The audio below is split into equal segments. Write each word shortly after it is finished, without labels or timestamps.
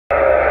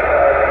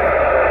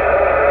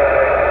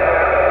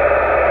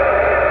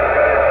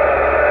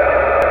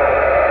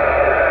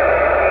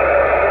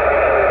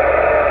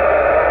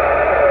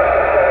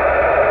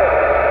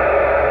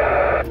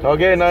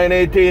Okay,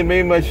 918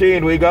 Mean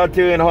Machine, we got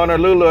you in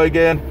Honolulu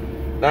again.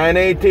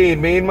 918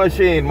 Mean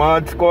Machine,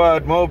 Mod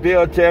Squad,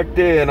 Mobile checked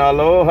in,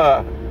 Aloha.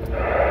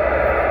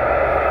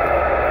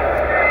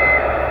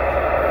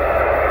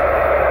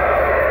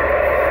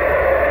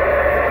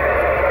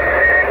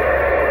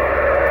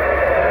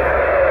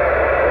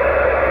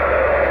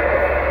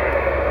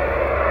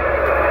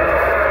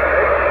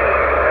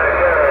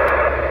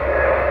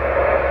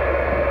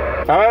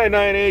 All right,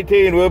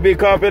 918, we'll be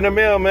copying the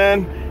mail,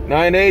 man.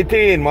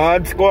 918,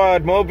 Mod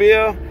Squad,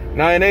 Mobile.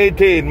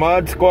 918,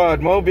 Mod Squad,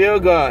 Mobile,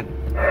 gone.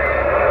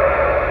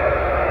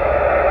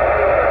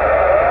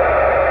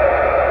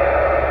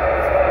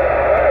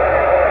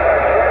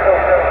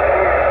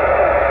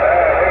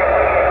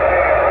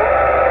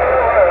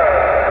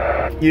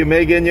 You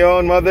making your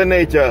own Mother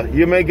Nature.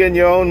 You making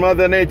your own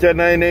Mother Nature,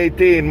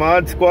 918,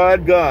 Mod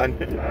Squad, gone.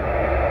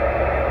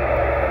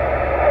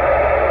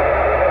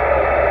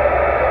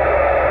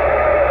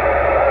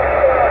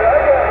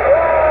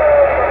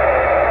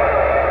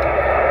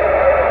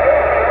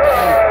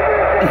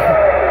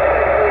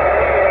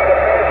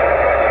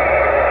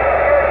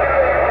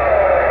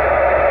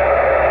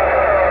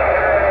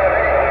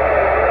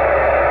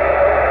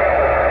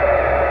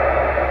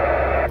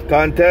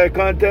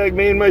 Contact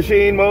Mean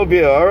Machine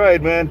Mobile. All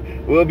right,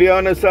 man. We'll be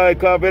on the side.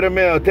 Copy the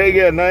mail. Take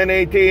it.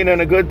 918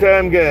 and a good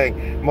time,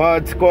 gang.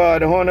 Mod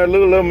Squad,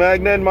 Honolulu,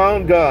 Magnet,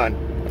 Mount, gone.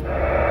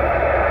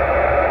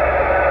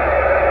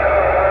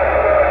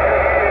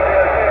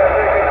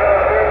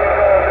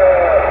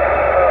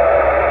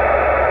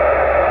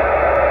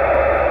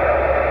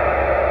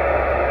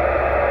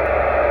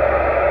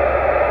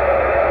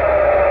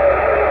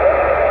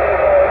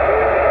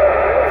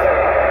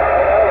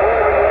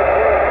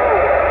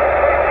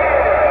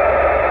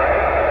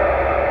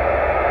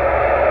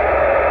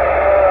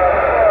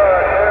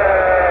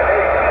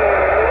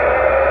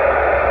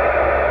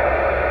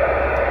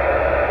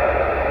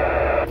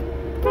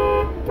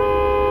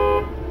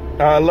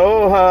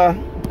 Aloha.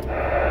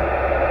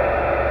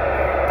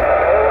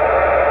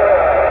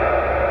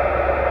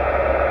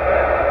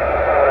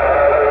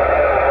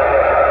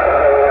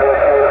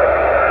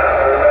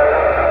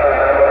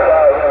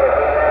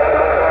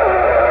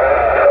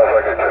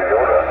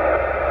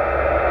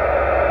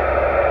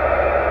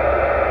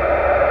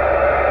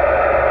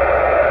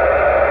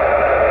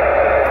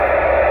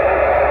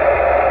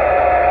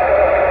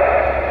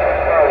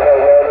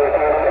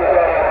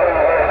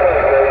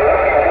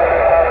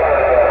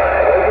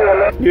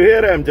 You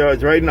hear them,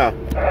 George, right now? No,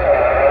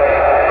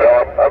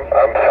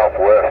 I'm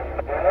southwest.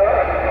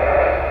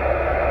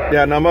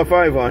 Yeah, number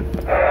 5 on. Oh,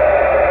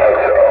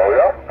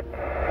 yeah?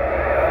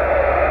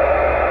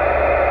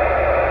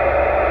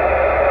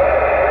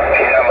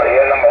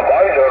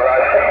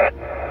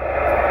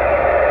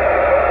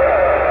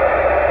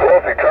 Well,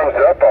 if he comes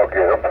up, I'll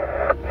get him.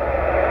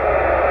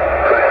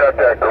 So he's not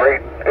that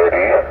great,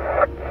 Eddie.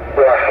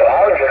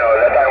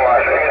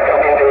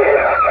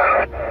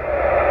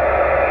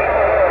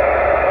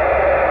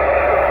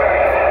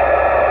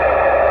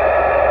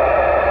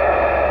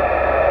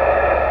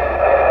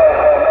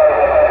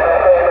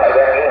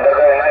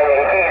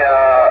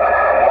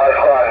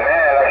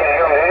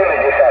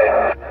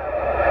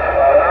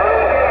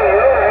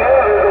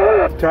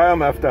 Try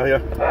them after here.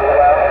 Number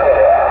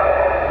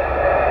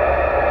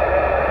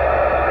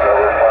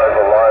 5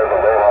 alive,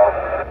 Aloha.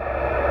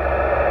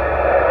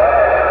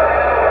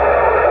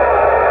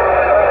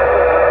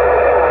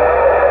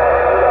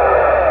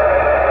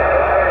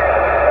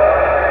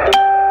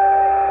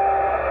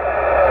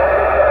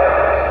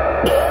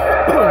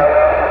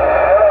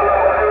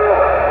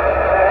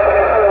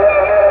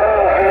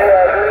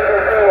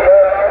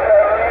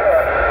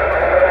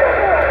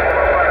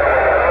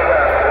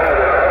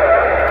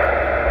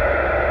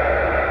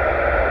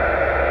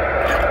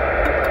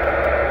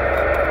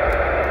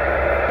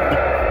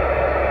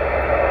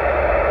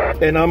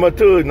 And number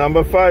 2,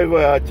 number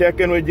 5,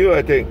 checking with you,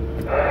 I think.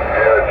 Yeah,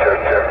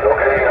 check.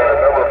 Okay,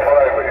 number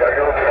 5,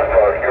 you're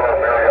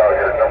Mary out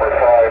here. Number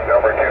 5,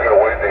 number 2, gonna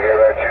wait to hear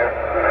at you.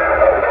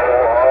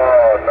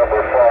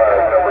 Number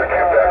 5, number 2,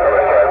 back on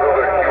the side. A little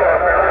bit, you're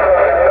Mary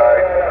on the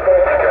side.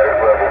 Static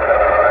level kind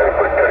of high,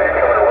 but you're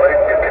coming right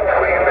in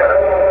between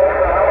there.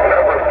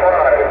 Number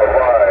 5,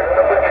 alive.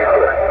 Number 2,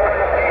 clear.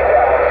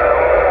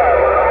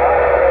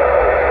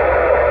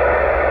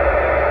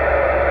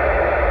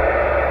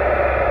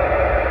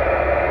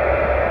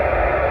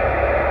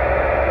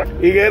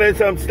 He getting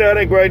some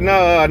static right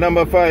now,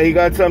 number 5. He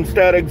got some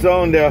static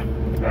zone there.